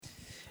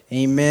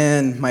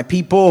Amen. My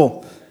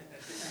people,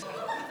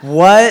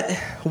 what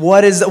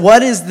is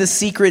the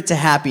secret to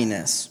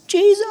happiness?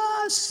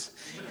 Jesus.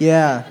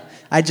 Yeah.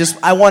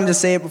 I wanted to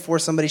say it before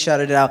somebody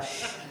shouted it out.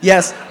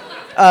 Yes.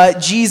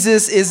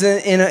 Jesus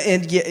isn't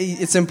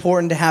it's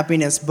important to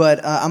happiness,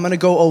 but I'm going to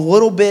go a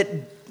little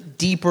bit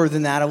deeper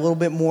than that, a little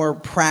bit more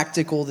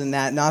practical than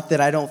that. Not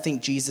that I don't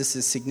think Jesus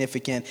is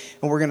significant,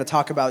 and we're going to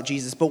talk about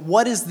Jesus, but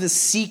what is the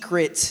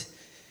secret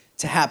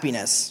to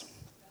happiness?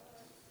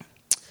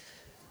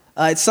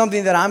 It's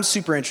something that I'm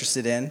super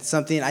interested in.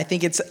 I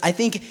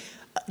think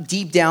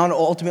deep down,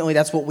 ultimately,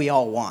 that's what we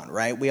all want,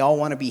 right? We all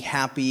want to be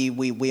happy.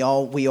 We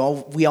all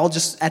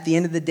just, at the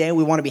end of the day,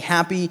 we want to be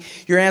happy.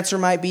 Your answer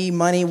might be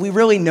money. We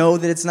really know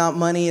that it's not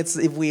money. It's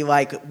if we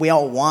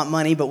all want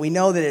money, but we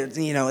know that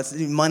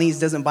money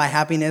doesn't buy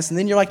happiness. And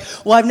then you're like,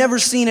 well, I've never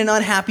seen an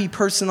unhappy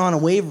person on a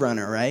wave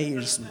runner, right?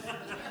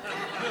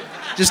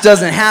 Just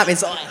doesn't happen.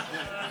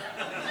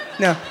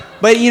 No.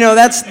 But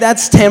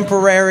that's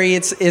temporary.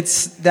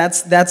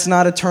 That's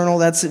not eternal.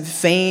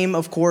 That's fame.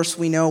 Of course,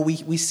 we know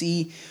we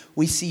see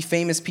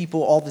famous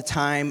people all the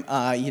time.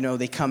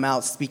 They come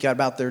out, speak out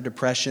about their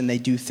depression. They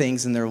do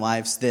things in their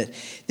lives that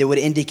would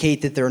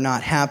indicate that they're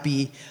not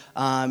happy.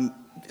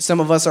 Some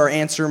of us, our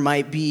answer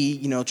might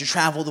be, to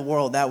travel the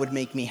world. That would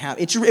make me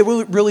happy. It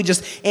really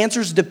just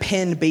answers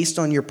depend based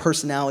on your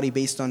personality,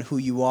 based on who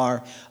you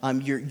are.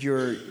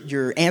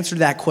 Your answer to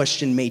that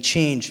question may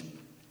change.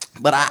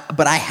 But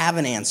I have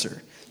an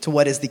answer to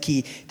what is the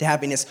key to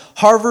happiness.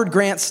 Harvard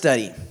Grant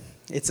Study.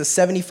 It's a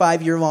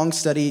 75-year-long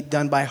study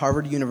done by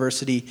Harvard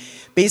University.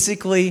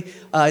 Basically,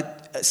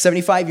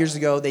 75 years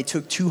ago, they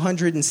took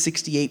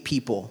 268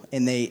 people,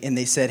 and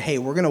they said, hey,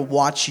 we're going to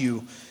watch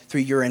you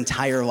through your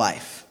entire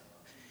life.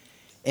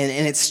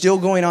 And it's still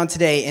going on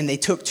today, and they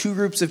took two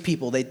groups of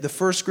people. The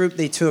first group,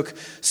 they took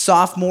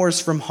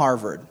sophomores from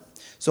Harvard.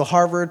 So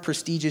Harvard,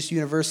 prestigious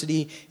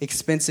university,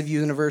 expensive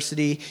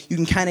university. You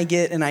can kind of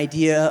get an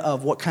idea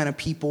of what kind of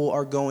people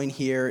are going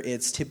here.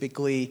 It's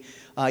typically,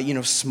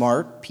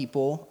 smart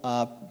people,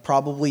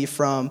 probably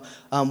from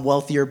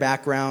wealthier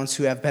backgrounds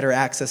who have better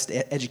access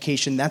to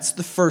education. That's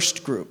the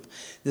first group.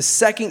 The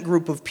second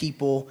group of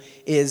people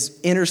is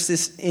inner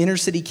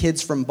city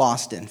kids from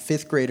Boston,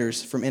 fifth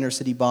graders from inner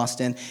city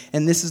Boston,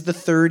 and this is the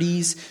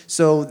 30s.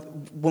 So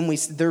when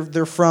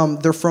they're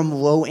from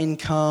low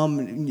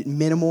income,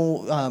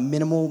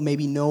 minimal,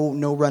 maybe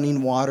no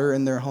running water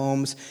in their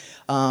homes,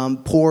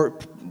 poor.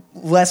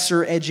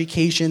 Lesser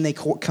education. They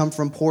come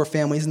from poor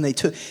families, and they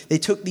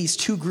took these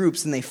two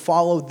groups and they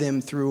followed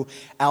them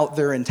throughout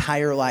their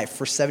entire life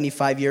for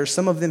 75 years.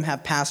 Some of them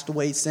have passed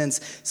away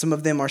since. Some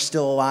of them are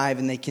still alive,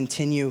 and they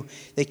continue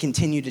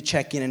to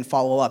check in and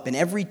follow up. And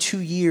every 2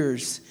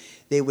 years,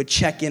 they would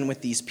check in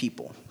with these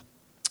people.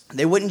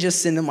 They wouldn't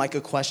just send them like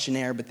a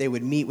questionnaire, but they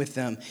would meet with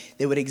them.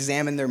 They would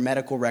examine their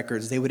medical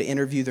records. They would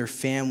interview their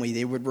family.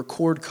 They would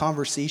record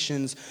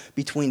conversations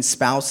between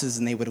spouses,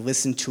 and they would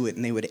listen to it,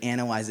 and they would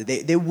analyze it.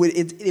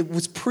 It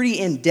was pretty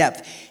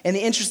in-depth. And the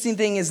interesting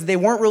thing is they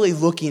weren't really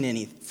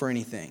looking for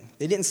anything.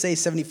 They didn't say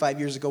 75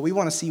 years ago, we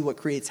want to see what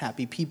creates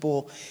happy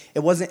people. It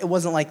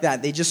wasn't like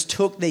that. They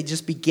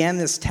just began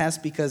this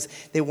test because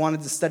they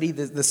wanted to study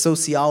the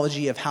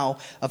sociology of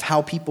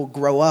how people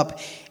grow up.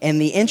 And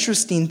the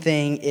interesting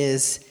thing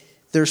is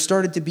there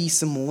started to be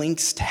some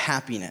links to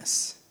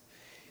happiness.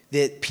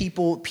 That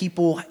people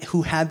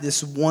who had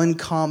this one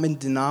common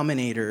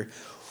denominator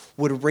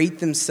would rate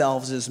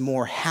themselves as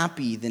more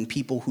happy than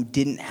people who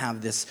didn't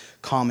have this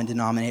common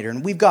denominator.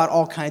 And we've got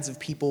all kinds of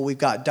people. We've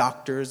got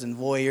doctors and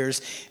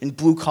lawyers and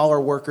blue-collar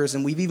workers,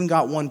 and we've even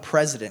got one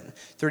president.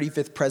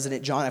 35th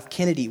President John F.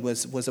 Kennedy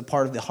was a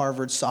part of the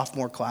Harvard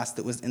sophomore class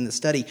that was in the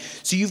study.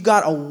 So you've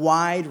got a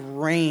wide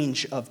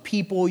range of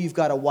people. You've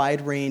got a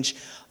wide range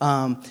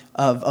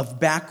of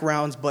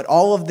backgrounds, but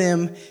all of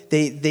them,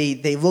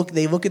 they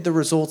look at the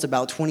results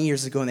about 20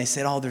 years ago, and they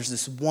said, there's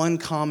this one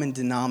common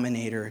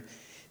denominator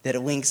that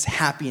it links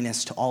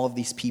happiness to all of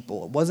these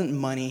people. It wasn't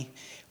money.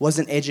 It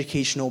wasn't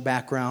educational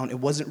background. It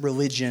wasn't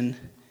religion.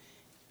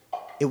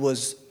 It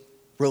was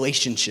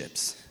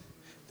relationships.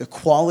 The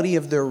quality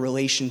of their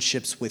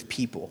relationships with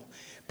people.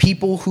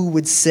 People who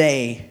would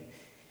say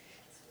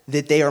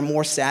that they are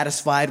more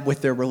satisfied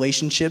with their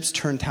relationships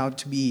turned out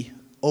to be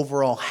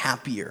overall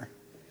happier.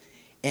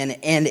 And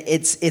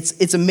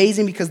it's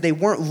amazing because they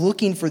weren't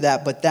looking for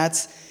that, but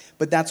that's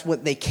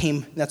what they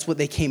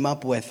came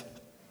up with.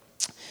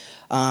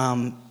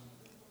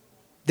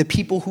 The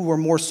people who were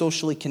more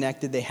socially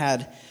connected, they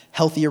had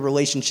healthier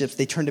relationships.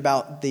 They turned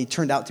out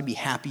to be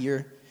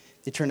happier.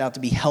 They turned out to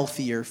be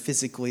healthier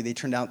physically. They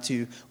turned out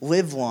to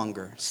live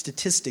longer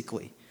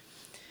statistically.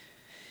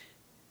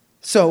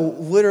 So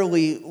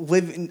literally,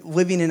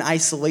 living in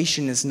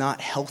isolation is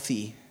not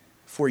healthy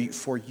for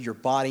your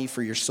body,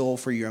 for your soul,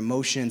 for your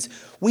emotions.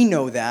 We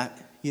know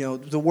that.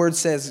 The word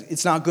says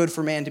it's not good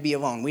for man to be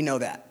alone. We know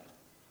that.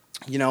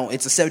 You know,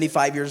 it's a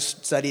 75-year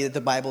study that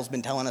the Bible's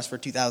been telling us for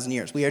 2,000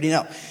 years. We already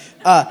know.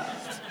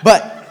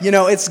 But you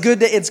know, it's good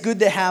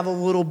to have a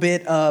little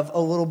bit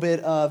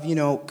of you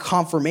know,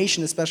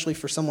 confirmation, especially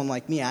for someone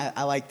like me.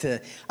 I like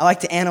to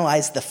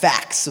analyze the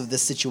facts of the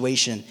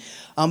situation.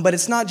 But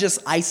it's not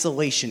just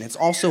isolation. It's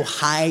also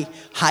high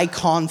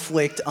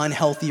conflict,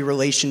 unhealthy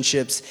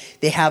relationships.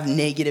 They have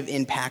negative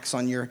impacts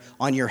on your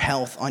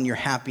health, on your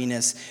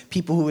happiness.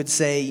 People who would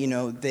say, you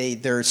know,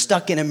 they're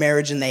stuck in a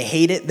marriage and they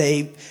hate it,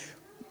 they,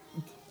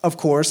 of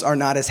course, are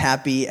not as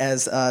happy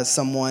as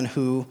someone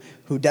who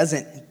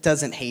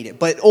doesn't hate it.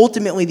 But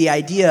ultimately, the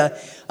idea,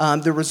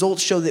 the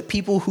results show that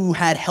people who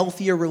had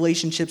healthier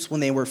relationships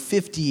when they were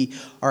 50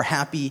 are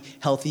happy,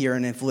 healthier,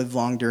 and have lived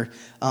longer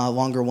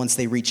once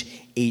they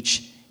reach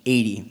age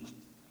 80.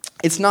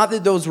 It's not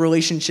that those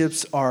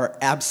relationships are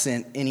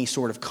absent any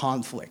sort of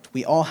conflict.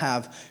 We all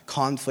have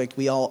conflict.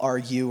 We all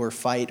argue or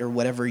fight or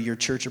whatever your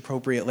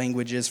church-appropriate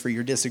language is for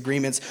your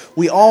disagreements.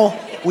 We all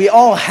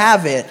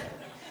have it.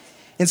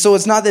 And so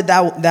it's not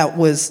that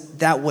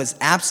was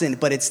absent,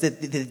 but it's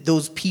that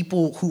those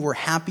people who were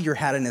happier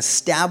had an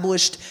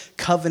established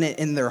covenant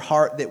in their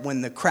heart that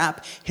when the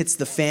crap hits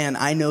the fan,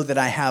 I know that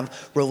I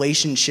have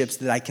relationships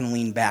that I can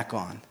lean back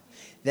on.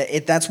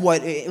 That's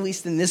what, at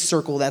least in this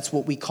circle, that's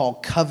what we call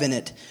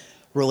covenant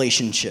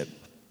relationship.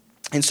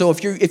 And so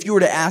if you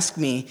were to ask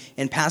me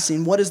in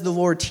passing, what is the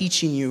Lord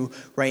teaching you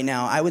right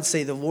now? I would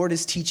say the Lord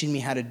is teaching me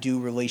how to do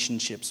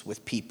relationships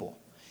with people.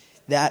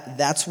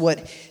 That's what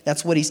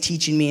he's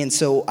teaching me. And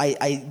so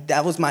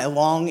that was my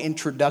long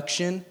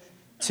introduction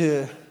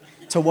to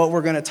what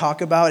we're going to talk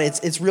about.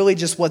 It's really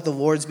just what the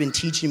Lord's been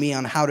teaching me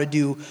on how to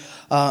do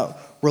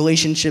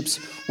relationships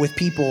with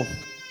people.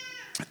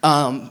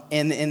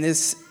 And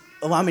this,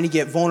 allow me to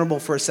get vulnerable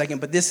for a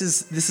second, but this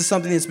is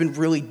something that's been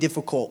really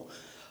difficult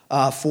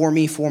for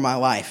me, for my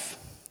life.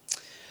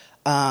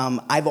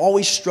 I've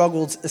always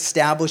struggled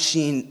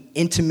establishing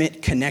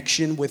intimate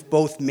connection with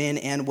both men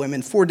and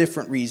women for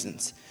different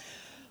reasons.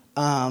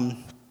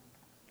 I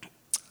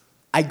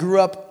grew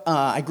up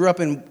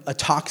in a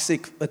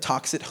toxic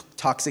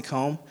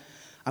home.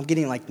 I'm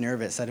getting like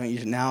nervous. I don't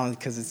use it now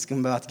because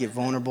I'm about to get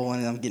vulnerable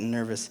and I'm getting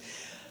nervous.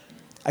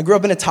 I grew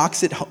up in a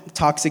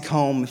toxic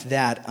home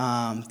that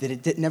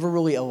it never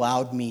really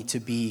allowed me to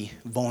be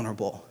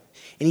vulnerable.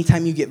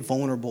 Anytime you get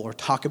vulnerable or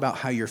talk about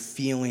how you're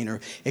feeling or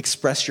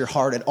express your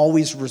heart, it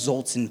always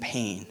results in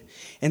pain.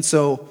 And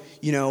so,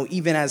 you know,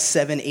 even as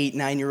 7, 8,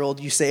 9-year-old,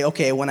 you say,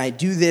 okay, when I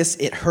do this,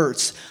 it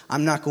hurts.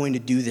 I'm not going to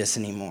do this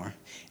anymore.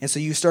 And so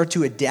you start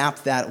to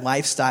adapt that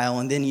lifestyle,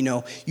 and then, you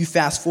know, you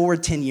fast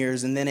forward 10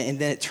 years, and then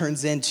it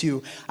turns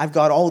into, I've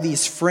got all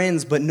these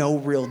friends, but no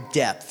real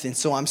depth. And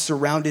so I'm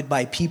surrounded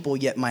by people,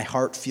 yet my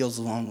heart feels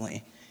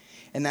lonely.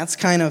 And that's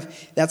kind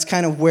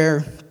of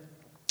where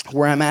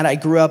I'm at. I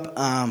grew up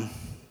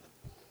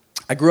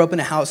in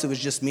a house that was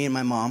just me and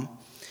my mom.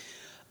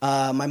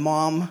 My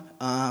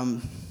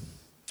mom,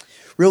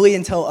 really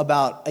until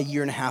about a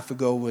year and a half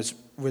ago, was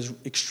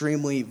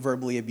extremely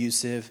verbally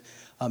abusive,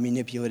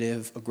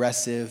 manipulative,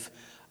 aggressive.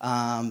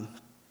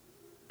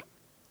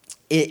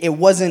 It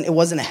wasn't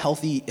a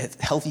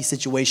healthy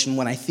situation.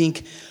 When I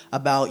think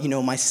about, you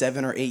know, my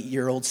 7 or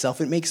 8-year-old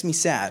self, it makes me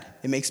sad.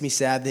 It makes me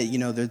sad that, you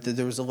know,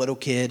 there was a little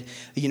kid.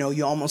 You know,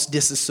 you almost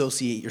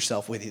disassociate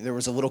yourself with it. There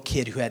was a little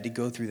kid who had to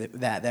go through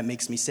that. That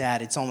makes me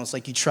sad. It's almost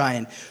like you try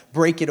and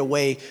break it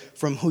away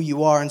from who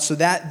you are. And so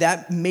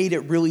that made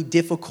it really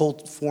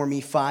difficult for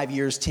me 5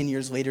 years, 10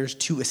 years later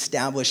to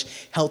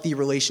establish healthy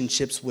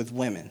relationships with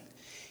women.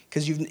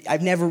 Because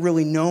I've never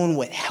really known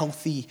what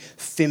healthy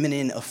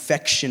feminine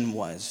affection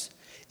was.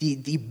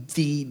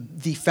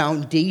 The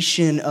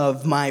foundation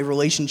of my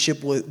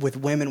relationship with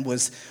women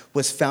was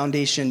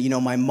foundation. You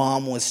know, my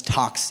mom was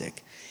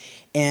toxic,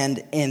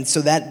 and so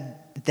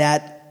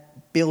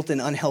that built an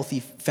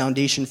unhealthy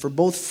foundation for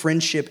both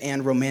friendship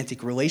and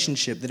romantic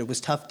relationship that it was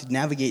tough to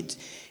navigate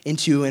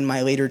into in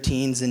my later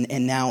teens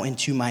and now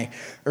into my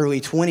early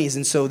 20s.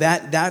 And so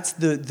that's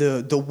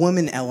the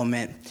woman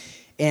element.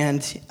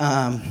 And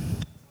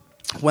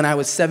when I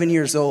was 7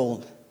 years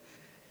old,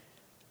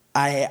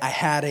 I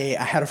had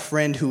a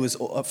friend who was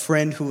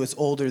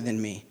older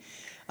than me,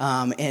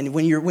 and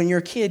when you're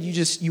a kid,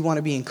 you want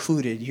to be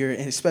included.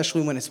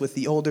 Especially when it's with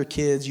the older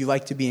kids, you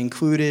like to be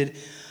included.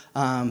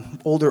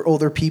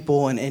 Older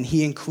people, and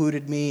he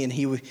included me, and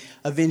he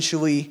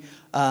eventually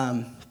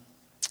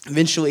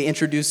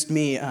introduced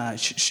me.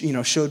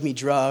 Showed me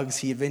drugs.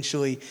 He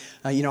eventually,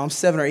 I'm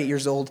 7 or 8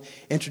 years old,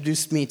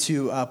 introduced me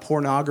to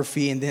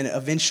pornography, and then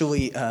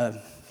eventually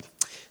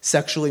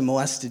sexually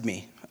molested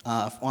me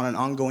on an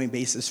ongoing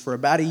basis for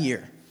about a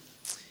year.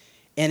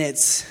 And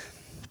it's,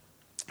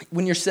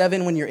 when you're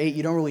 7, when you're 8,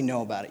 you don't really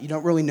know about it. You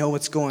don't really know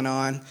what's going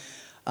on.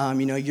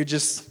 You're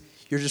just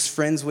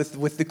friends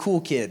with the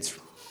cool kids.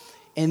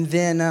 And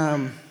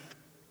then,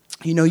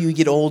 you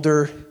get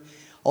older.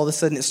 All of a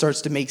sudden it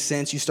starts to make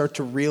sense. You start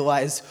to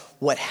realize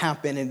what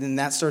happened, and then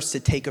that starts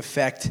to take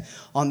effect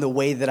on the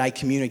way that I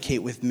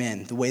communicate with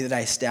men, the way that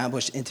I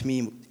establish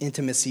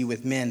intimacy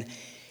with men.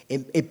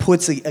 It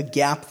puts a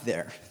gap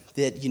there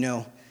that,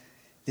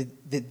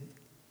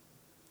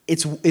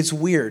 it's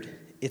weird.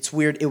 It's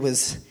weird.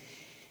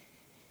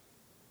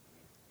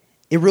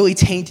 It really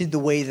tainted the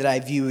way that I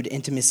viewed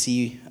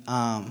intimacy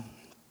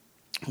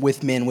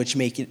with men, which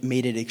made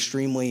it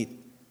extremely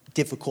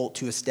difficult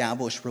to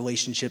establish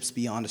relationships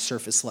beyond a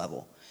surface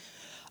level.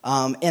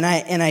 And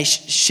I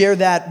share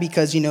that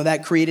because,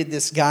 that created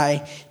this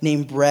guy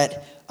named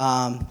Brett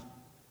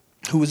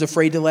who was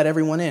afraid to let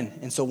everyone in.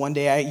 And so one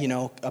day,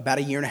 about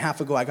a year and a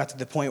half ago, I got to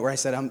the point where I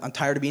said, I'm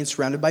tired of being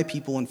surrounded by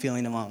people and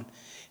feeling alone.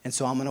 And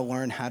so I'm going to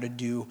learn how to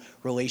do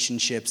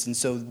relationships. And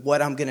so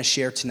what I'm going to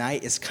share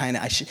tonight is kind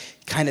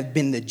of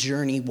been the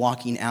journey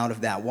walking out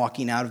of that,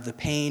 walking out of the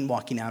pain,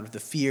 walking out of the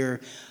fear.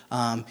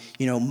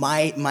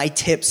 My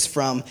tips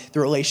from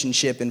the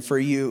relationship. And for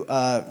you,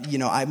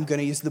 I'm going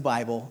to use the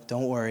Bible.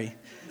 Don't worry.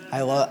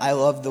 I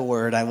love the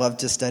Word. I love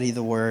to study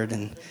the Word.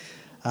 And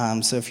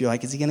so if you're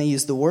like, is he going to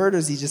use the Word or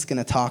is he just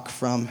going to talk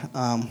from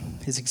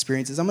his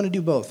experiences? I'm going to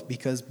do both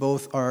because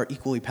both are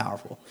equally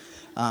powerful.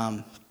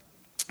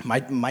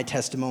 My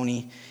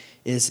testimony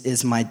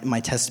is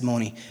my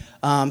testimony.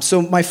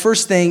 So my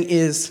first thing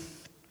is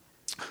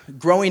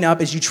growing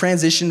up as you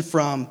transition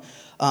from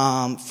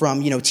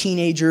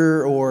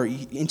teenager or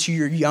into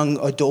your young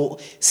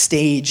adult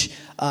stage.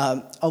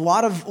 A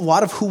lot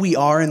of who we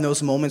are in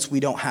those moments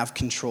we don't have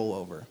control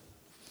over.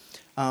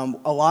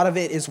 A lot of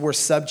it is we're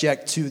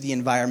subject to the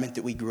environment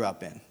that we grew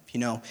up in.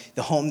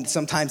 The home,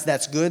 sometimes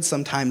that's good,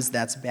 sometimes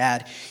that's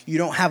bad. You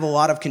don't have a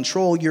lot of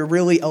control. You're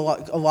really, a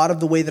lot of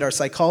the way that our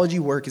psychology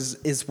works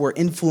is we're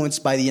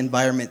influenced by the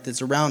environment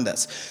that's around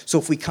us. So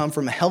if we come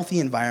from a healthy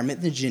environment,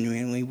 then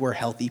genuinely we're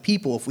healthy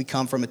people. If we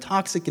come from a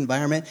toxic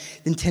environment,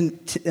 then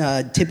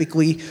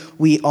typically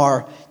we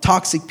are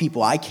toxic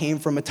people. I came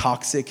from a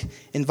toxic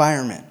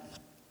environment.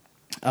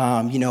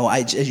 As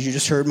you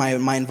just heard,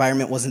 my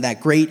environment wasn't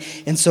that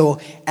great. And so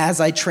as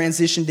I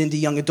transitioned into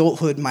young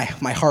adulthood, my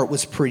heart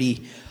was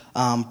pretty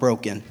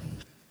broken.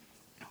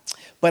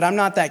 But I'm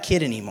not that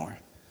kid anymore,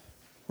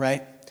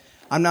 right?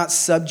 I'm not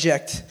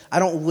subject. I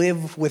don't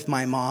live with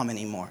my mom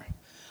anymore.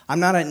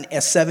 I'm not a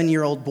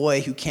 7-year-old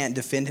boy who can't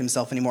defend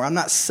himself anymore. I'm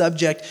not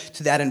subject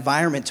to that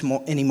environment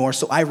anymore.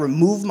 So I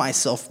remove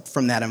myself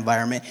from that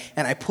environment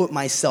and I put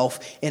myself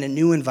in a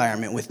new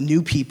environment with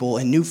new people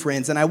and new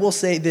friends. And I will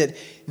say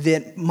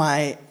that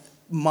my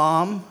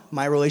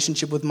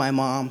relationship with my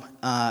mom,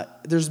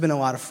 there's been a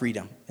lot of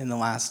freedom in the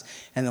last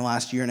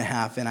year and a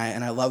half, and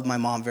I love my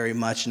mom very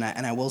much, and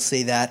I will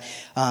say that,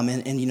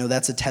 and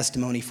that's a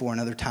testimony for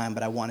another time,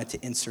 but I wanted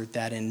to insert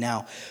that in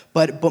now.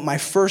 But my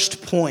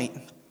first point,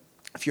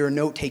 if you're a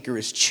note taker,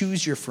 is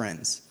choose your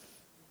friends.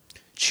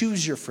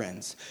 Choose your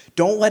friends.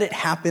 Don't let it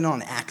happen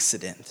on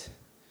accident.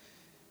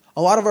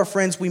 A lot of our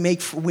friends, we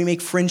make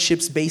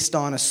friendships based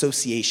on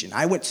association.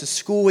 I went to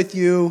school with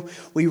you.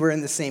 We were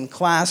in the same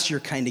class. You're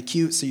kind of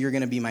cute, so you're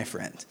going to be my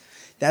friend.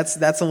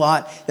 That's a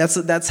lot.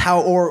 That's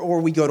how.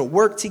 Or we go to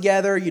work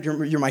together.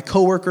 You're my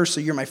coworker,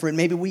 so you're my friend.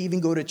 Maybe we even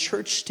go to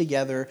church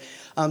together.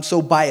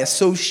 So by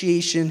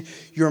association,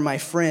 you're my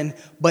friend.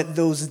 But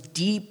those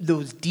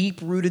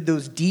deep-rooted,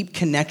 those deep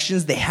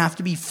connections, they have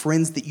to be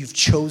friends that you've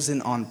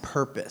chosen on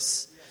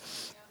purpose.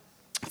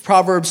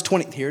 Proverbs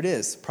 20. Here it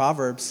is.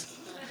 Proverbs.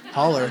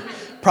 Holler.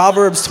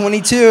 Proverbs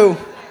 22,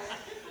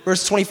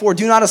 verse 24.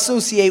 Do not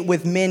associate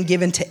with men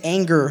given to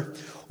anger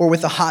or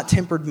with a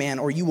hot-tempered man,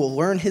 or you will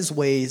learn his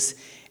ways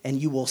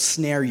and you will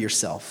snare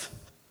yourself.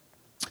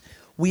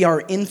 We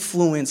are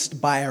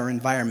influenced by our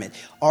environment.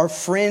 Our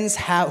friends,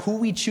 who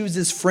we choose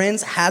as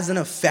friends, has an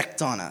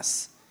effect on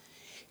us.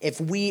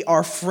 If we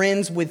are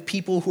friends with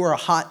people who are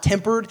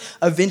hot-tempered,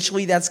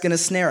 eventually that's going to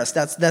snare us.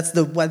 That's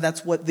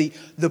what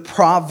the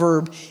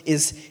proverb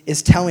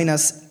is telling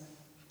us.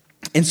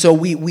 And so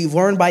we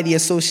learn by the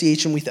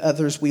association with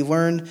others. We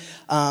learn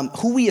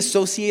who we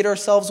associate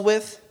ourselves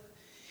with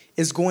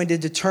is going to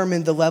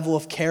determine the level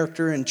of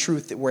character and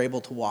truth that we're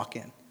able to walk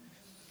in.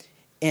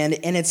 And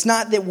it's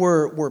not that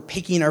we're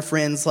picking our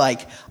friends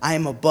like, I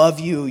am above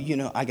you,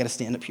 I got to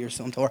stand up here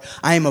so I'm taller.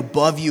 I am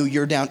above you,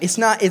 you're down. It's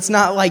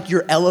not like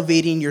you're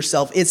elevating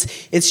yourself.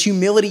 It's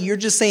humility. You're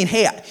just saying,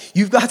 hey,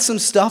 you've got some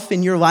stuff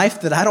in your life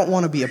that I don't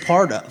want to be a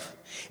part of.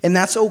 And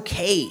that's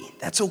okay.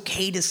 That's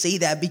okay to say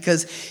that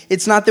because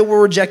it's not that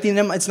we're rejecting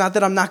them. It's not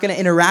that I'm not going to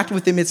interact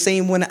with them. It's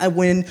saying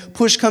when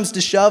push comes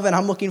to shove and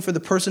I'm looking for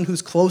the person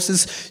who's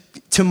closest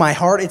to my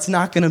heart, it's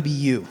not going to be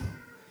you.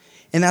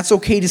 And that's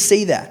okay to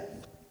say that.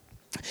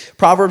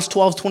 Proverbs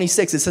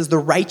 12:26, it says, the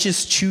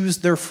righteous choose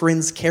their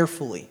friends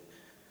carefully.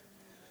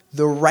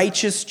 The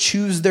righteous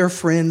choose their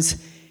friends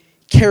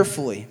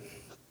carefully.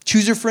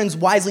 Choose your friends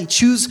wisely.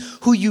 Choose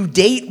who you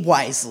date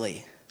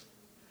wisely.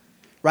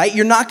 Right?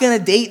 You're not going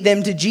to date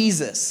them to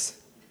Jesus.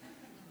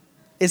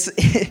 It's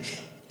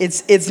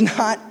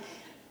not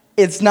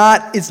going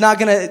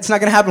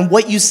to happen.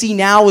 What you see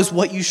now is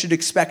what you should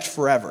expect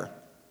forever.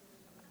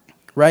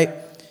 Right?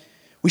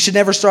 We should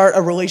never start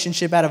a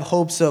relationship out of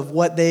hopes of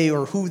what they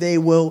or who they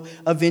will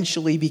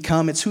eventually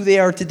become. It's who they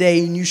are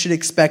today, and you should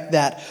expect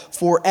that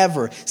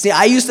forever. See,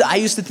 I used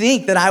to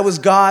think that I was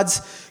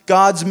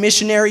God's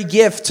missionary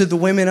gift to the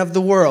women of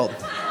the world.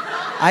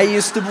 I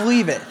used to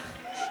believe it.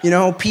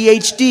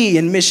 PhD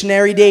in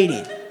missionary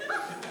dating.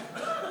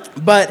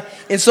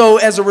 And so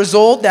as a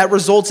result, that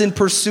results in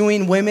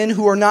pursuing women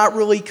who are not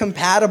really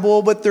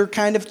compatible, but they're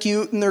kind of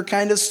cute and they're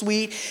kind of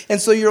sweet. And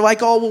so you're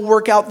like, oh, we'll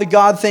work out the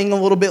God thing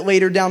a little bit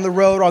later down the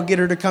road. I'll get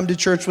her to come to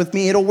church with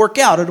me. It'll work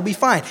out. It'll be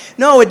fine.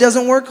 No, it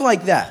doesn't work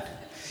like that.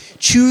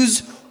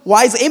 Choose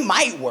wisely. It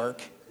might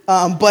work,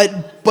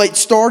 but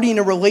starting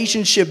a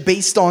relationship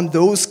based on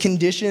those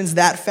conditions,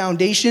 that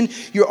foundation,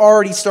 you're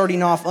already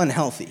starting off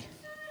unhealthy.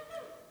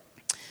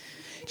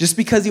 Just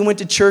because he went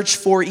to church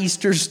 4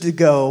 Easters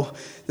ago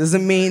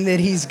doesn't mean that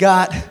he's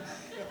got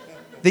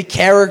the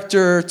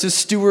character to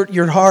steward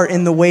your heart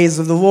in the ways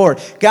of the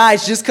Lord.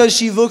 Guys, just because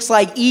she looks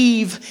like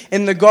Eve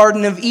in the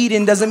Garden of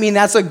Eden doesn't mean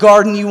that's a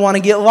garden you want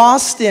to get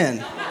lost in,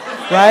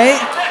 right?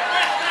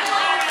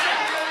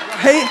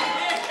 Right?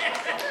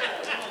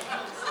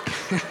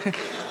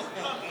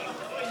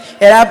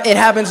 It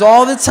happens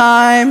all the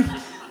time.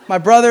 My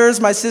brothers,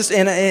 my sister,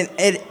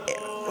 and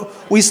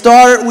we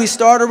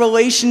start a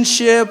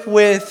relationship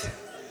with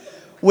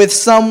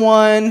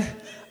someone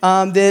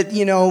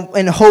that,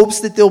 in hopes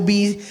that there'll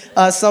be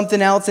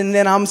something else, and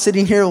then I'm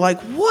sitting here like,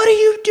 what are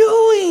you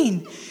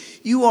doing?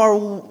 You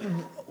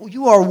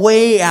are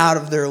way out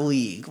of their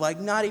league, like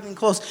not even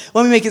close.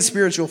 Let me make it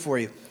spiritual for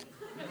you.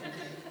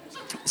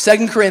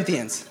 2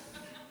 Corinthians.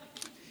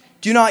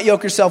 Do not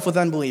yoke yourself with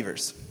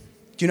unbelievers.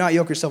 Do not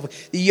yoke yourself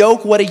with the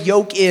yoke. What a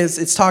yoke is,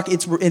 it's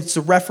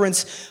a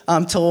reference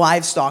to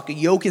livestock. A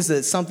yoke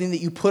is something that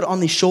you put on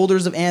the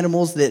shoulders of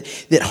animals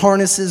that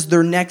harnesses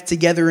their neck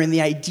together. And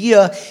the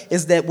idea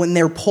is that when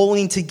they're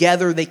pulling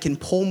together, they can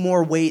pull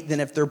more weight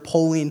than if they're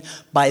pulling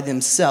by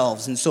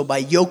themselves. And so by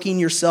yoking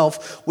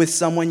yourself with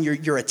someone,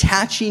 you're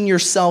attaching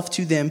yourself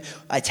to them,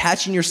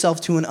 attaching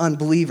yourself to an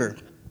unbeliever.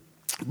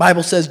 The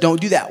Bible says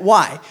don't do that.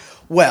 Why?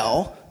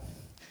 Well,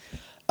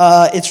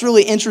 it's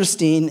really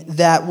interesting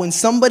that when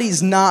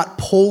somebody's not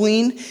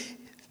pulling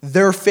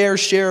their fair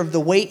share of the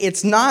weight,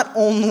 it's not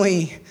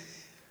only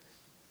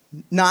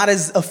not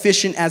as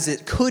efficient as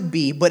it could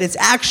be, but it's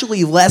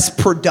actually less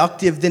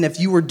productive than if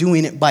you were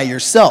doing it by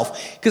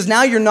yourself. Because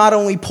now you're not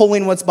only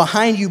pulling what's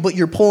behind you, but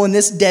you're pulling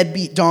this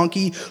deadbeat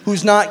donkey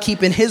who's not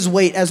keeping his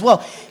weight as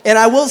well. And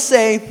I will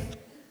say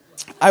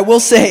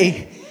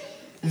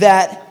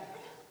that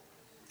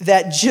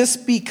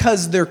just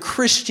because they're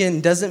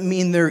Christian doesn't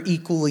mean they're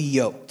equally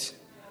yoked.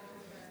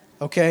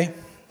 Okay?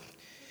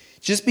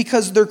 Just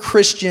because they're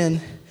Christian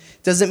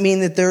doesn't mean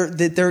that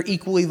they're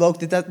equally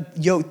yoked,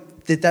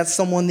 that's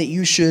someone that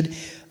you should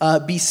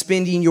be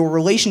spending your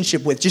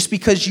relationship with. Just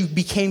because you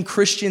became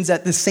Christians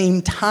at the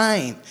same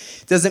time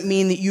doesn't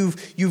mean that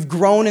you've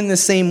grown in the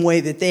same way,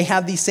 that they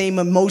have the same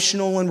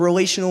emotional and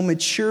relational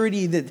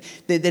maturity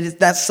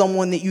that's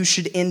someone that you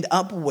should end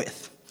up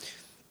with.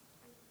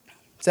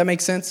 Does that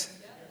make sense?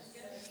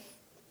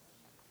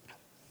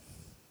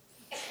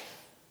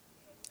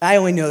 I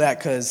only know that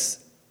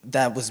because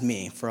that was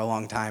me for a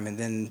long time. And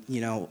then,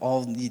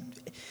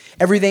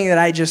 everything that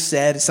I just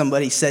said,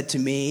 somebody said to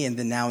me, and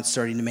then now it's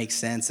starting to make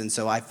sense. And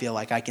so I feel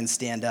like I can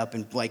stand up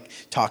and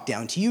talk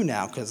down to you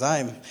now because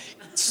I'm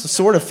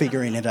sort of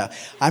figuring it out.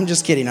 I'm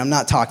just kidding. I'm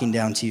not talking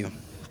down to you.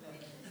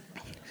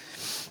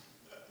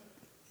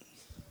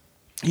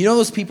 You know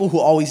those people who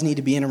always need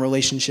to be in a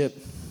relationship?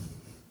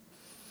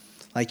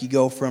 Like you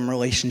go from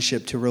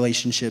relationship to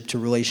relationship to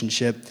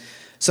relationship.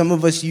 Some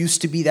of us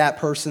used to be that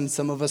person.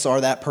 Some of us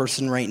are that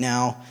person right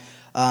now.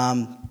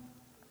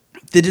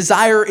 The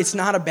desire, it's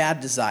not a bad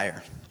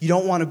desire. You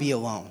don't want to be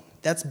alone.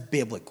 That's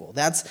biblical.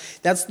 That's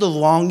the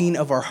longing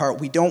of our heart.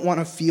 We don't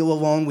want to feel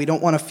alone. We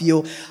don't want to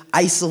feel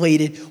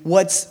isolated.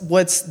 What's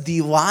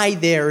the lie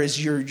there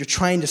is you're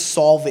trying to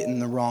solve it in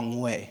the wrong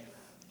way,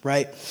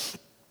 right?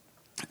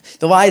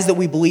 The lie is that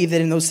we believe that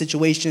in those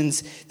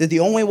situations that the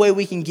only way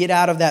we can get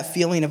out of that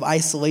feeling of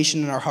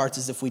isolation in our hearts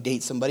is if we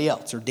date somebody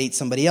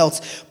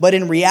else. But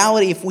in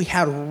reality, if we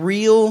had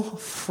real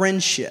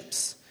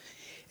friendships,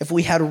 if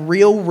we had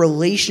real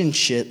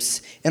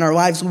relationships in our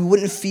lives, we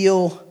wouldn't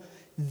feel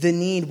the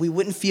need. We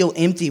wouldn't feel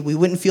empty. We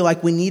wouldn't feel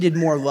like we needed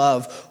more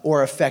love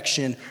or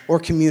affection or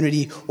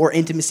community or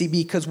intimacy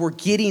because we're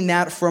getting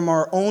that from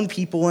our own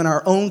people in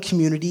our own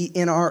community,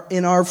 in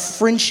our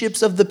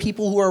friendships of the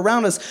people who are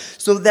around us.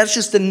 So that's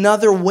just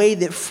another way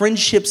that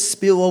friendships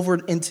spill over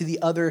into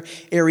the other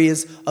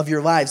areas of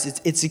your lives.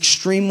 It's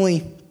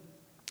extremely,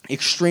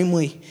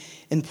 extremely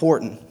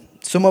important.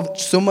 So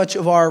much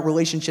of our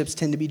relationships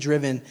tend to be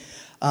driven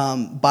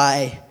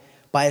by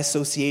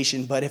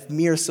association, but if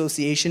mere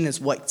association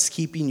is what's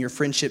keeping your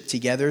friendship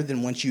together,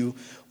 then once you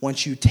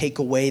take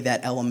away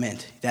that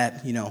element,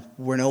 that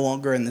we're no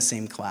longer in the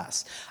same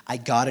class. I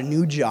got a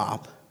new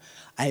job.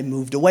 I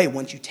moved away.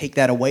 Once you take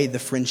that away, the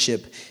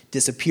friendship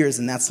disappears,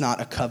 and that's not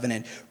a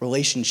covenant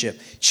relationship.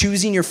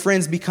 Choosing your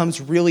friends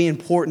becomes really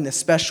important,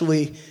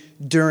 especially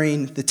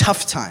during the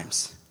tough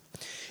times.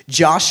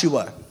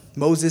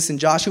 Moses and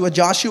Joshua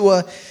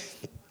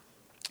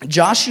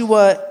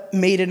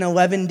made an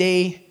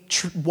 11-day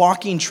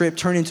walking trip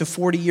turn into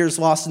 40 years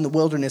lost in the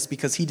wilderness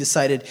because he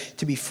decided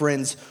to be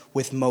friends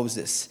with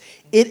Moses.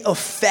 It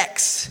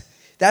affects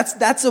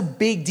That's a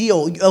big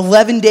deal.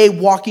 11-day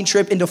walking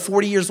trip into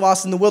 40 years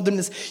lost in the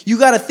wilderness. You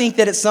got to think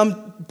that at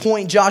some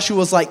point Joshua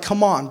was like,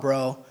 come on,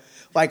 bro.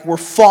 Like, we're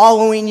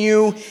following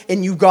you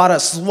and you got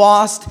us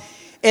lost.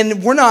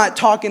 And we're not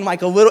talking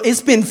like a little,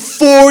 it's been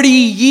 40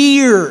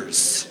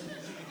 years.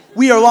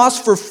 We are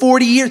lost for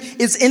 40 years.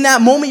 It's in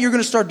that moment you're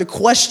going to start to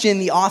question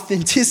the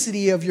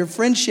authenticity of your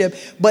friendship.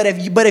 But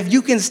if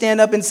you can stand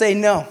up and say,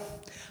 no,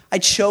 I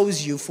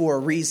chose you for a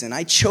reason.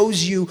 I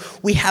chose you.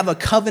 We have a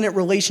covenant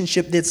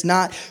relationship that's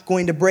not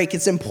going to break.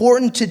 It's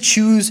important to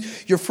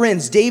choose your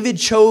friends. David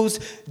chose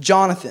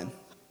Jonathan,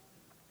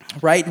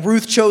 right?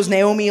 Ruth chose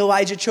Naomi.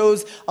 Elijah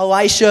chose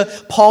Elisha.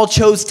 Paul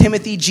chose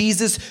Timothy.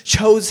 Jesus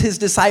chose his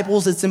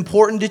disciples. It's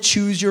important to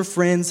choose your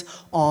friends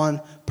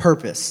on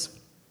purpose.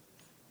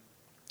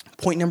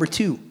 Point number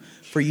 2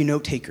 for you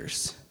note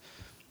takers.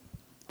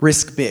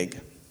 Risk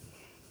big.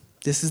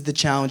 This is the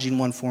challenging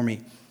one for me.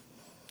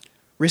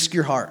 Risk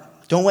your heart.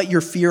 Don't let your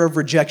fear of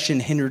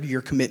rejection hinder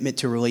your commitment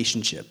to a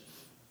relationship.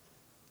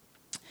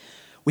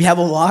 We have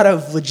a lot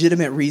of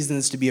legitimate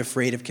reasons to be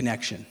afraid of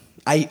connection.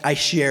 I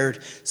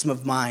shared some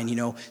of mine,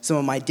 some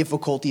of my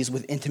difficulties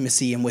with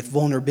intimacy and with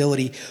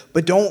vulnerability,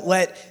 but don't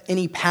let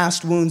any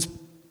past wounds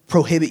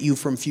prohibit you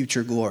from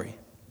future glory.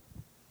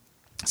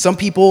 Some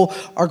people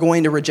are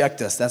going to reject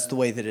us. That's the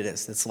way that it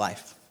is. That's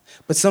life.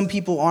 But some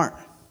people aren't.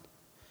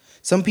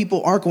 Some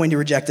people aren't going to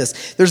reject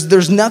us.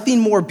 There's nothing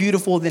more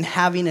beautiful than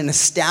having an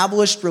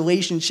established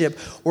relationship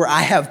where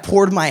I have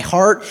poured my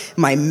heart,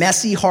 my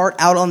messy heart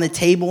out on the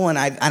table, and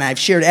I've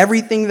shared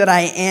everything that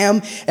I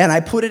am, and I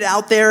put it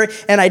out there,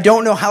 and I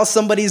don't know how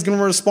somebody's going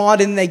to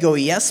respond, and they go,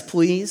 yes,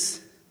 please,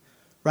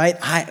 right?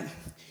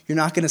 You're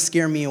not going to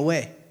scare me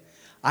away.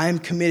 I am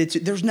committed to.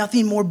 There's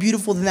nothing more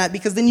beautiful than that,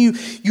 because then you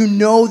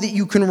know that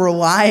you can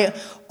rely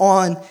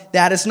on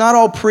that. It's not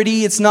all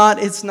pretty. It's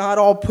not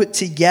all put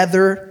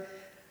together.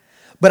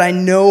 But I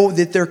know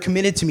that they're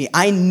committed to me.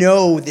 I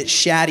know that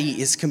Shaddy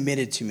is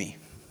committed to me.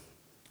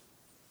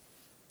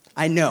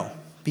 I know,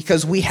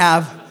 because we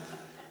have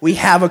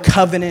a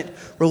covenant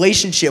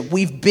relationship.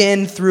 We've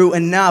been through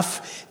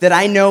enough that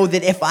I know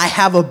that if I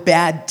have a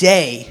bad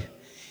day,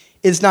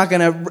 it's not going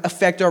to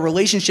affect our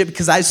relationship,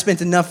 because I've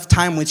spent enough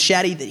time with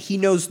Shaddy that he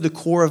knows the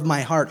core of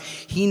my heart.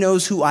 He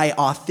knows who I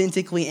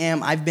authentically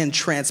am. I've been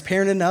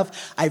transparent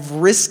enough. I've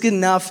risked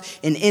enough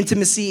in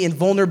intimacy and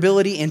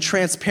vulnerability and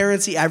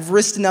transparency. I've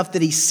risked enough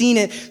that he's seen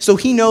it, so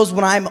he knows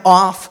when I'm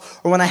off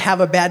or when I have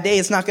a bad day,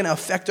 it's not going to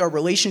affect our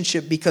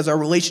relationship, because our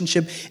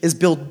relationship is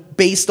built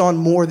based on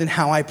more than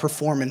how I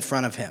perform in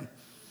front of him,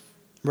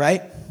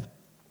 right?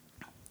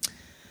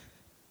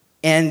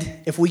 And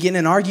if we get in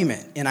an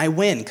argument, and I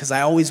win, because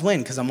I always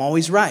win, because I'm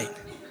always right.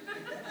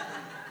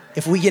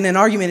 If we get in an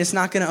argument, it's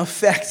not going to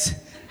affect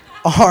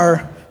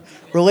our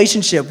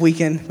relationship. We'll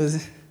work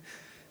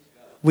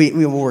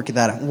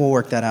that out. We'll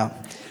work that out.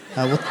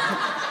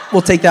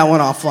 We'll take that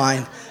one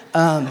offline.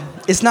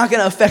 It's not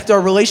going to affect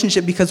our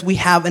relationship, because we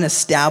have an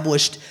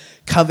established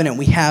covenant.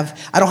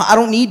 I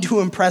don't need to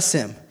impress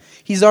him.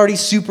 He's already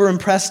super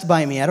impressed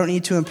by me. I don't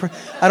need to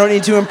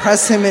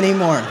impress him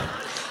anymore.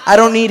 I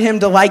don't need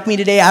him to like me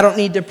today. I don't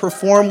need to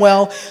perform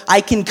well.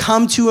 I can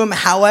come to him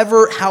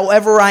however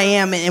I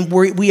am, and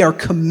we are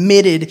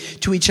committed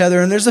to each other.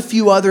 And there's a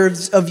few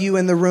others of you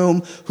in the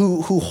room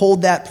who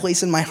hold that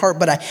place in my heart,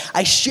 but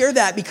I share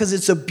that because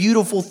it's a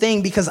beautiful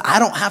thing, because I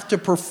don't have to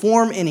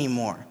perform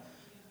anymore.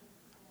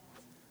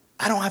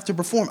 I don't have to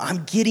perform.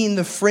 I'm getting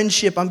the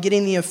friendship, I'm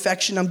getting the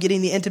affection, I'm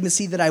getting the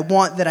intimacy that I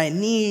want, that I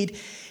need,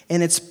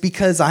 and it's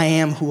because I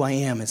am who I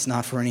am. It's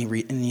not for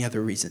any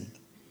other reason.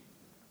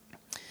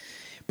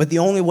 But the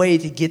only way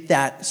to get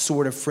that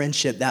sort of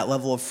friendship, that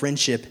level of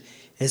friendship,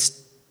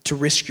 is to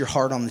risk your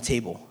heart on the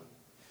table.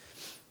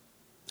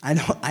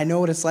 I know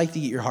what it's like to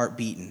get your heart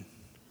beaten,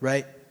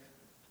 right?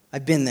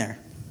 I've been there.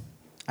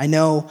 I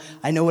know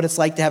what it's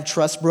like to have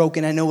trust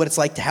broken. I know what it's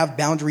like to have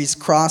boundaries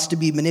crossed, to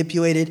be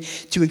manipulated,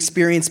 to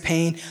experience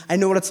pain. I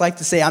know what it's like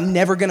to say, I'm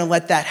never going to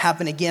let that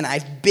happen again.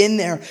 I've been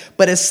there.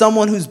 But as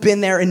someone who's been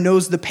there and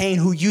knows the pain,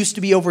 who used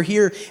to be over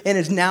here and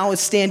is now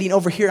standing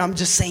over here, I'm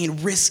just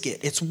saying, risk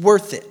it. It's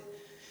worth it.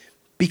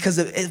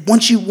 Because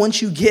once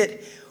you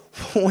get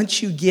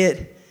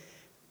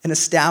an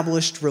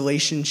established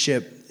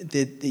relationship,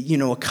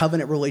 a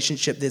covenant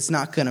relationship that's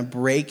not going to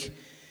break,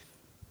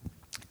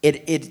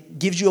 it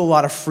gives you a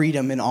lot of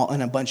freedom in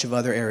a bunch of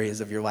other areas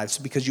of your life.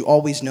 So because you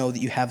always know that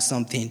you have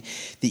something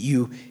that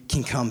you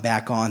can come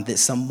back on, that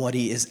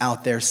somebody is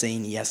out there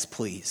saying yes,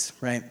 please,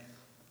 right?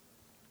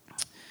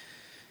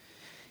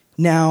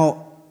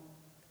 Now,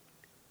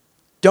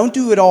 don't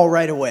do it all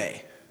right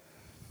away.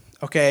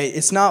 Okay,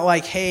 it's not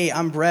like, hey,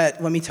 I'm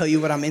Brett, let me tell you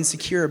what I'm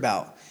insecure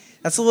about.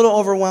 That's a little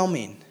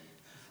overwhelming.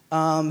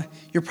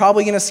 You're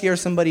probably going to scare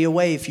somebody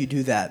away if you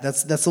do that.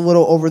 That's a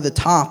little over the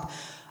top.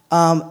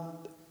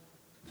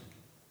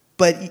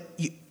 But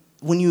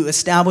when you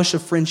establish a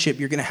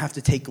friendship, you're going to have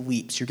to take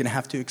leaps. You're going to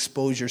have to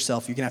expose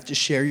yourself. You're going to have to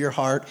share your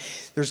heart.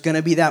 There's going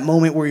to be that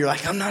moment where you're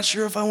like, I'm not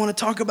sure if I want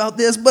to talk about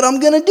this, but I'm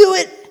going to do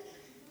it.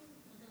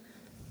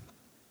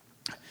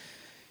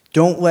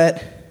 Don't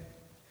let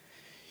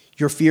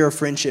your fear of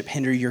friendship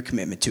hinder your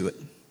commitment to it.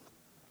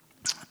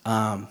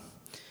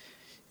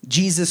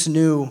 Jesus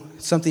knew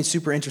something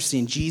super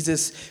interesting.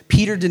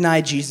 Peter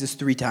denied Jesus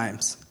 3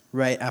 times,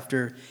 right?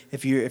 After,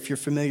 if you're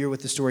familiar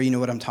with the story, you know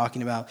what I'm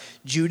talking about.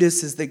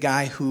 Judas is the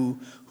guy who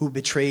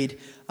betrayed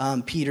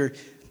Peter,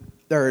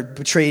 or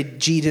betrayed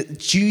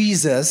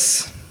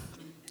Jesus.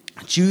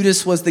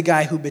 Judas was the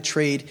guy who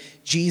betrayed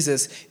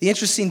Jesus. The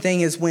interesting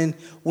thing is when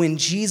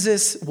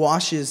Jesus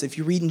washes, if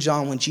you read in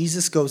John, when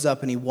Jesus goes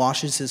up and he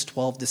washes his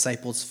 12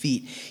 disciples'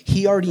 feet,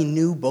 he already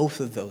knew both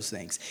of those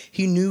things.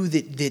 He knew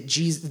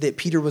that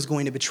Peter was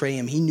going to betray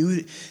him. He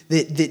knew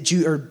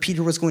that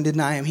Peter was going to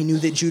deny him. He knew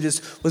that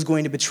Judas was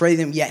going to betray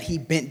them, yet he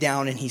bent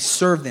down and he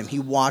served them. He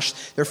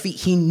washed their feet.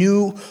 He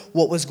knew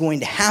what was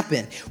going to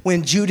happen.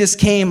 When Judas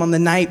came on the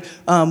night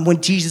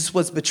when Jesus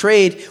was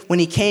betrayed, when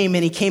he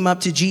came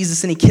up to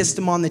Jesus and he kissed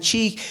him on the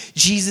cheek,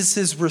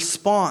 Jesus'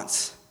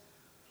 response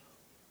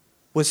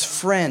was,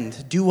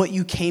 "Friend, do what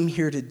you came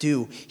here to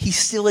do." He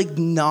still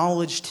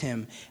acknowledged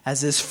him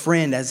as his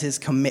friend, as his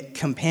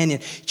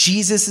companion.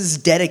 Jesus'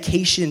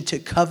 dedication to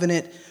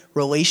covenant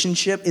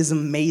relationship is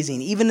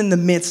amazing. Even in the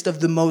midst of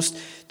the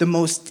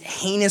most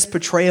heinous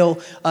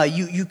betrayal,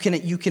 you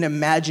can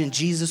imagine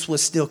Jesus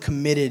was still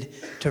committed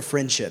to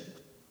friendship.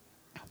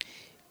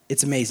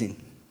 It's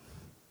amazing.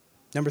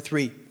 Number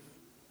 3,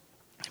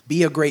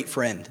 be a great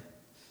friend.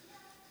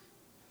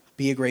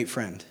 Be a great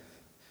friend.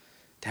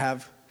 To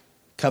have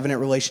covenant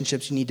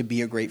relationships, you need to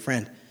be a great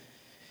friend.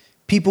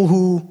 People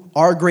who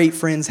are great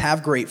friends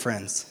have great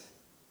friends.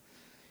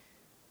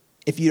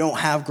 If you don't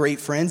have great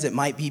friends, it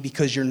might be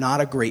because you're not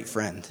a great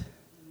friend.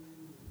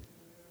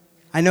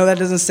 I know that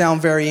doesn't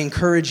sound very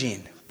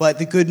encouraging, but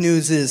the good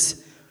news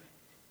is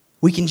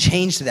we can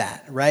change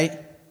that,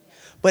 right?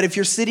 But if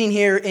you're sitting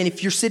here and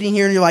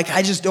you're like,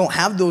 I just don't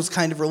have those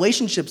kind of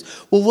relationships,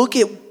 well, look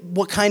at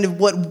what kind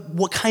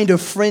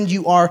of friend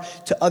you are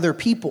to other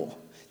people.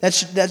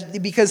 That's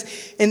because,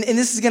 and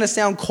this is going to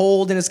sound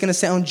cold and it's going to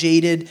sound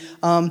jaded,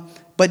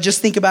 but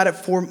just think about it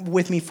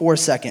with me for a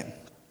second.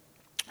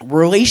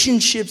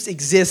 Relationships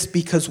exist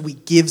because we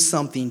give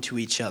something to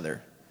each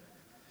other.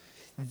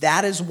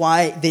 That is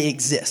why they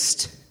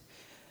exist.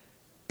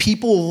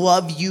 People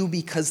love you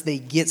because they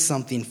get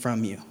something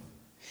from you.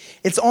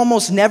 It's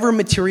almost never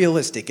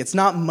materialistic. It's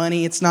not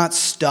money. It's not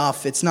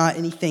stuff. It's not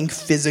anything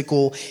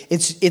physical.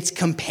 It's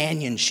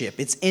companionship.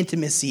 It's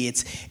intimacy.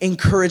 It's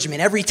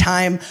encouragement. Every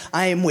time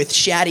I am with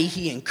Shaddy,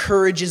 he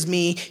encourages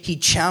me. He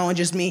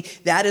challenges me.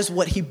 That is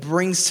what he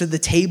brings to the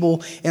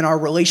table in our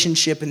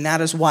relationship, and that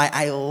is why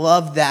I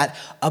love that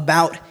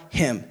about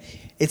him.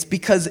 It's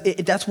because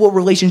that's what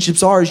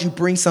relationships are, is you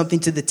bring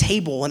something to the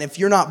table. And if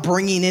you're not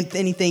bringing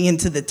anything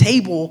into the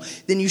table,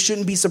 then you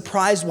shouldn't be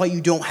surprised why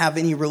you don't have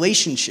any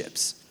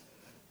relationships.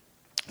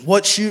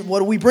 What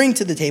do we bring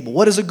to the table?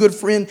 What does a good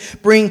friend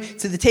bring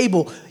to the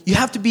table? You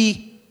have to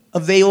be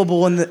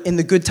available in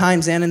the good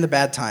times and in the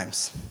bad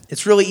times.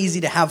 It's really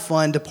easy to have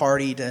fun, to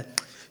party,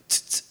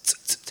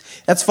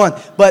 that's fun.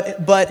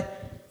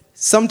 But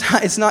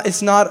sometimes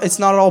it's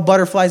not all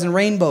butterflies and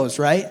rainbows,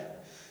 right?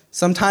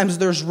 Sometimes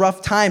there's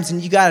rough times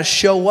and you got to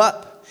show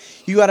up.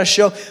 You got to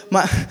show.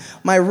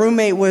 My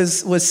roommate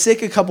was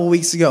sick a couple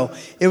weeks ago.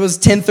 It was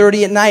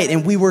 10:30 at night,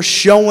 and we were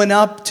showing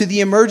up to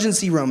the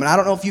emergency room. And I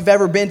don't know if you've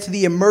ever been to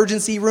the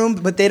emergency room,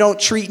 but they don't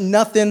treat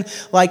nothing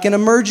like an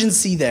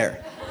emergency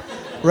there,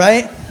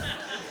 right?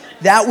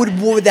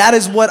 That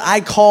is what I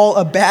call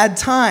a bad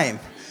time.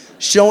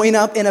 Showing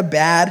up in a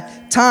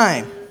bad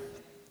time.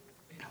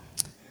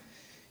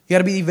 You got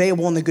to be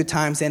available in the good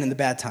times and in the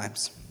bad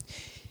times.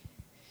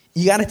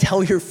 You got to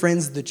tell your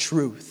friends the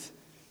truth.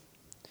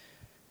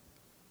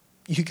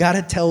 You got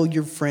to tell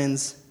your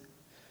friends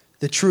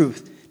the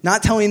truth.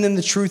 Not telling them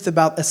the truth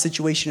about a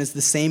situation is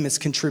the same as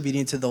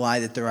contributing to the lie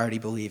that they're already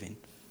believing.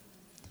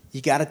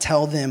 You got to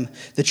tell them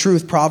the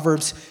truth.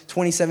 Proverbs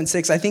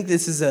 27:6. I think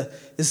this is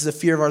a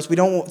fear of ours.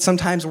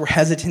 Sometimes we're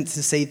hesitant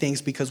to say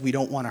things because we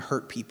don't want to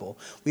hurt people.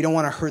 We don't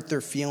want to hurt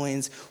their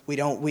feelings. We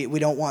don't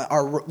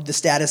want the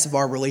status of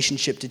our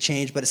relationship to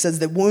change. But it says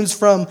that wounds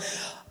from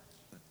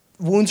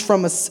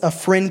a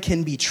friend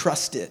can be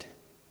trusted.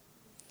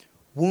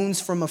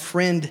 Wounds from a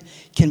friend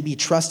can be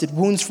trusted.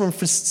 Wounds from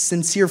a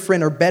sincere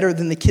friend are better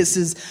than the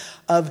kisses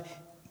of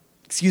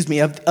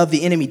the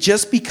enemy.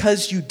 Just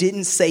because you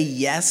didn't say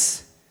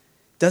yes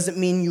doesn't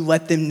mean you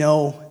let them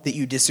know that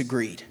you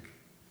disagreed.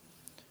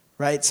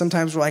 Right?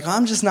 Sometimes we're like,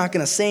 I'm just not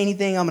going to say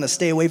anything. I'm going to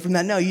stay away from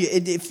that. No,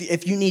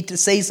 if you need to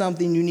say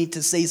something, you need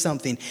to say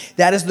something.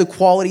 That is the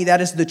quality,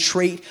 that is the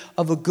trait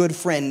of a good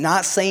friend.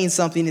 Not saying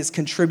something is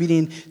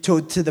contributing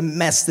to the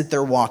mess that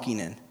they're walking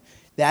in.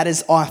 That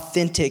is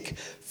authentic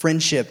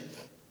friendship.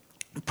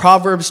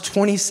 Proverbs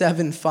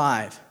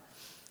 27:5.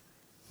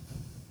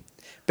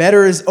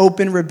 Better is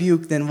open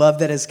rebuke than love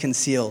that is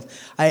concealed.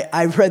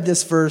 I read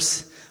this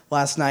verse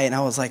last night and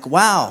I was like,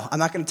 wow. I'm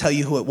not going to tell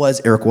you who it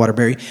was, Eric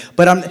Waterbury,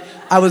 but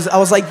I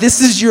was like,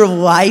 this is your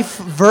life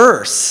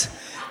verse.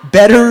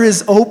 Better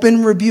is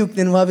open rebuke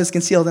than love is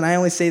concealed. And I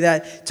only say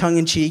that tongue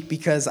in cheek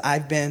because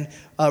I've been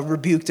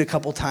rebuked a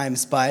couple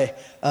times by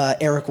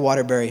Eric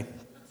Waterbury.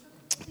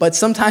 But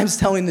sometimes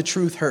telling the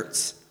truth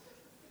hurts.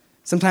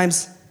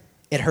 Sometimes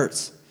it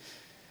hurts.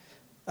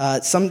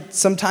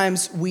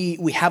 Sometimes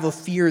we have a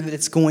fear that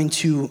it's going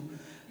to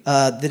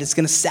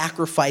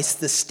sacrifice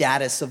the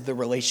status of the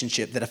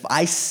relationship. That if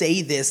I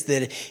say this,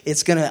 that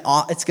it's gonna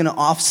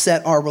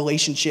offset our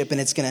relationship and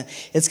it's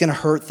gonna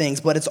hurt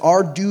things. But it's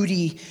our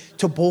duty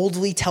to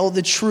boldly tell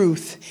the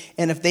truth.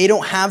 And if they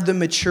don't have the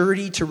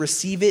maturity to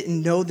receive it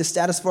and know the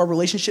status of our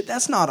relationship,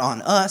 that's not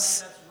on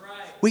us. That's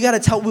right. We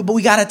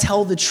gotta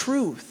tell the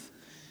truth.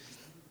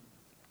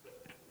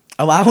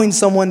 Allowing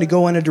someone to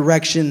go in a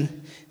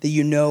direction that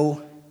you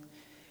know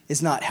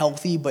is not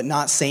healthy, but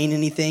not saying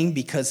anything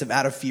because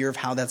out of fear of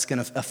how that's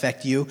going to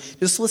affect you.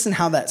 Just listen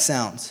how that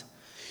sounds.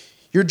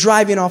 You're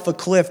driving off a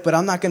cliff, but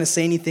I'm not going to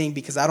say anything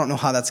because I don't know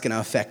how that's going to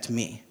affect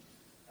me.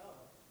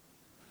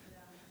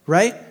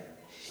 Right?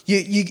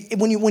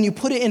 When you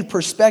put it in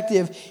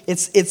perspective,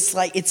 it's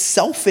like it's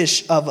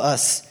selfish of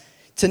us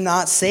to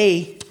not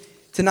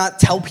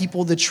tell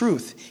people the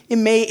truth. It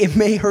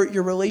may hurt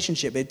your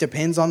relationship. It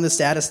depends on the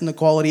status and the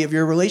quality of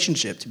your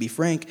relationship, to be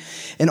frank.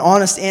 An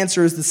honest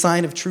answer is the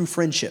sign of true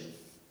friendship.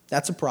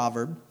 That's a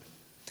proverb.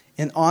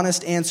 An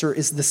honest answer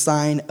is the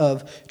sign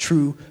of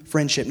true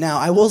friendship. Now,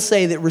 I will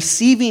say that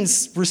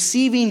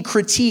receiving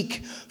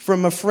critique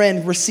from a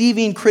friend,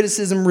 receiving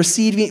criticism,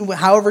 receiving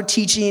however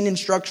teaching,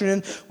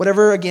 instruction,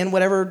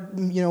 whatever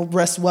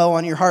rests well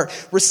on your heart,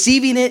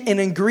 receiving it and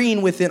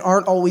agreeing with it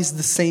aren't always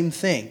the same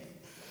thing.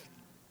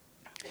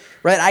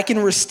 Right? I can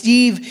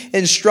receive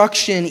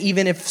instruction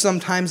even if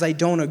sometimes I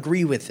don't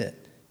agree with it.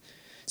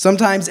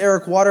 Sometimes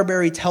Eric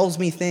Waterbury tells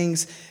me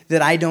things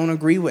that I don't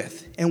agree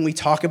with. And we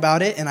talk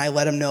about it and I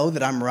let him know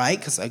that I'm right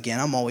because, again,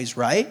 I'm always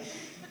right.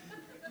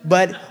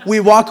 But we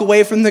walk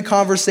away from the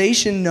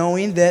conversation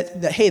knowing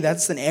that, hey,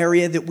 that's an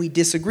area that we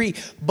disagree.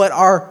 But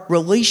our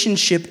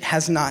relationship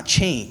has not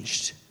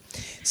changed.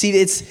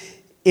 See,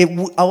 a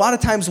lot of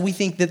times we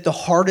think that the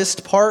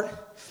hardest part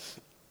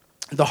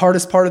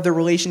of the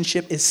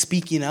relationship is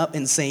speaking up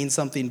and saying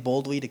something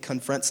boldly to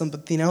confront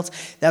something else.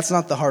 That's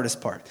not the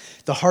hardest part.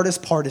 The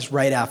hardest part is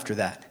right after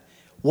that.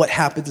 What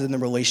happens in the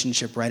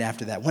relationship right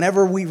after that?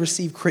 Whenever we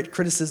receive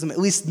criticism, at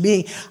least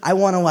me, I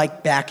want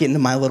to back into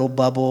my little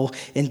bubble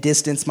and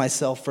distance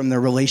myself from the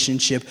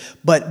relationship.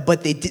 But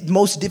the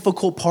most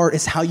difficult part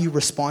is how you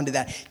respond to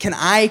that. Can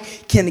I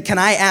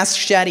ask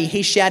Shaddy, hey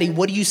Shaddy,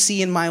 what do you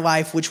see in my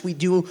life? Which we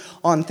do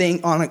on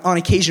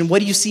occasion. What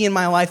do you see in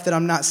my life that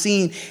I'm not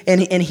seeing?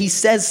 And he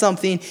says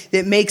something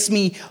that makes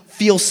me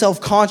feel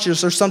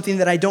self-conscious or something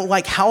that I don't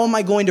like. How am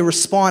I going to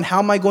respond? How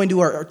am I going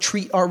to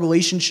treat our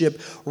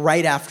relationship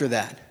right after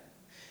that?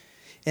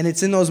 And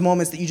it's in those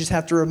moments that you just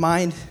have to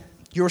remind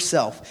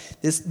yourself.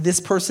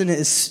 This person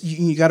is,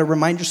 you got to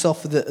remind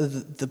yourself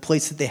of the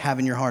place that they have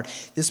in your heart.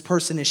 This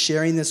person is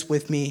sharing this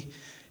with me.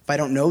 If I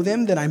don't know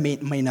them, then I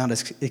may not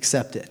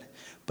accept it.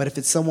 But if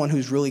it's someone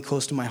who's really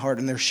close to my heart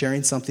and they're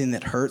sharing something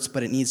that hurts,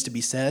 but it needs to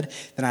be said,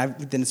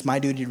 then it's my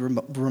duty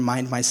to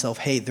remind myself,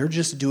 hey, they're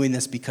just doing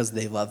this because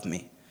they love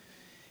me.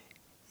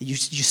 You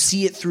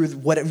see it through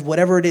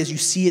whatever it is. You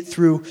see it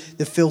through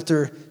the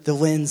filter, the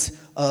lens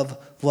of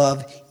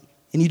love,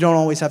 and you don't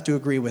always have to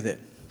agree with it.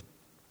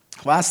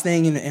 Last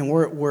thing, and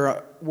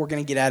we're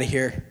going to get out of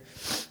here.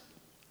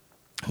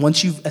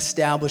 Once you've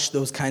established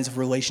those kinds of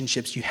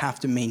relationships, you have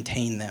to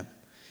maintain them.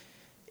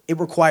 It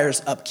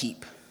requires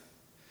upkeep.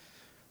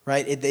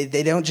 Right?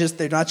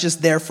 They're not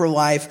just there for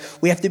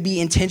life. We have to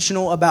be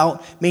intentional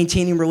about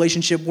maintaining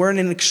relationship. We're in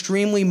an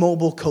extremely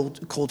mobile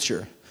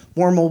culture.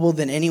 More mobile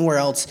than anywhere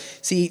else.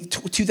 See,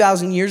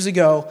 2,000 years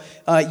ago,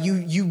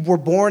 you were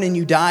born and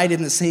you died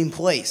in the same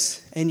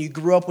place. And you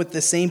grew up with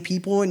the same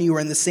people and you were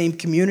in the same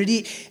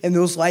community. And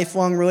those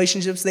lifelong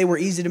relationships, they were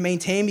easy to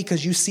maintain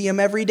because you see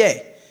them every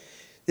day.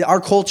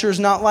 Our culture is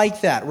not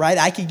like that, right?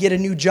 I could get a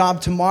new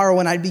job tomorrow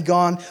and I'd be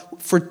gone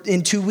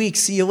in 2 weeks.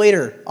 See you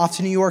later. Off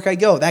to New York I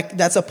go.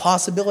 That's a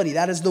possibility.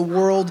 That is the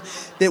world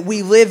that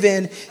we live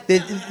in.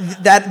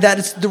 That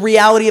is the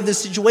reality of the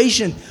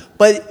situation.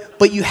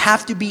 But you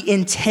have to be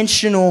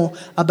intentional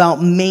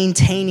about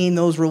maintaining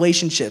those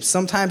relationships.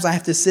 Sometimes I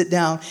have to sit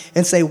down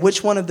and say,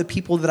 which one of the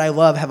people that I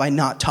love have I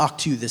not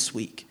talked to this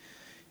week?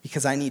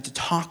 Because I need to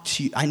talk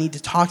to you. I need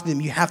to talk to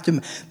them. You have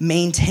to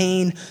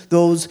maintain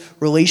those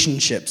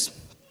relationships.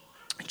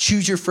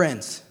 Choose your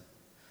friends.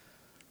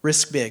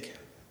 Risk big.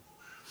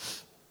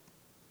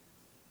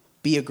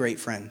 Be a great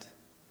friend.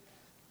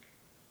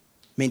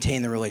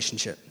 Maintain the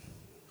relationship.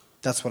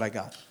 That's what I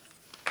got.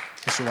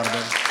 Mr.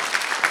 Waterbury.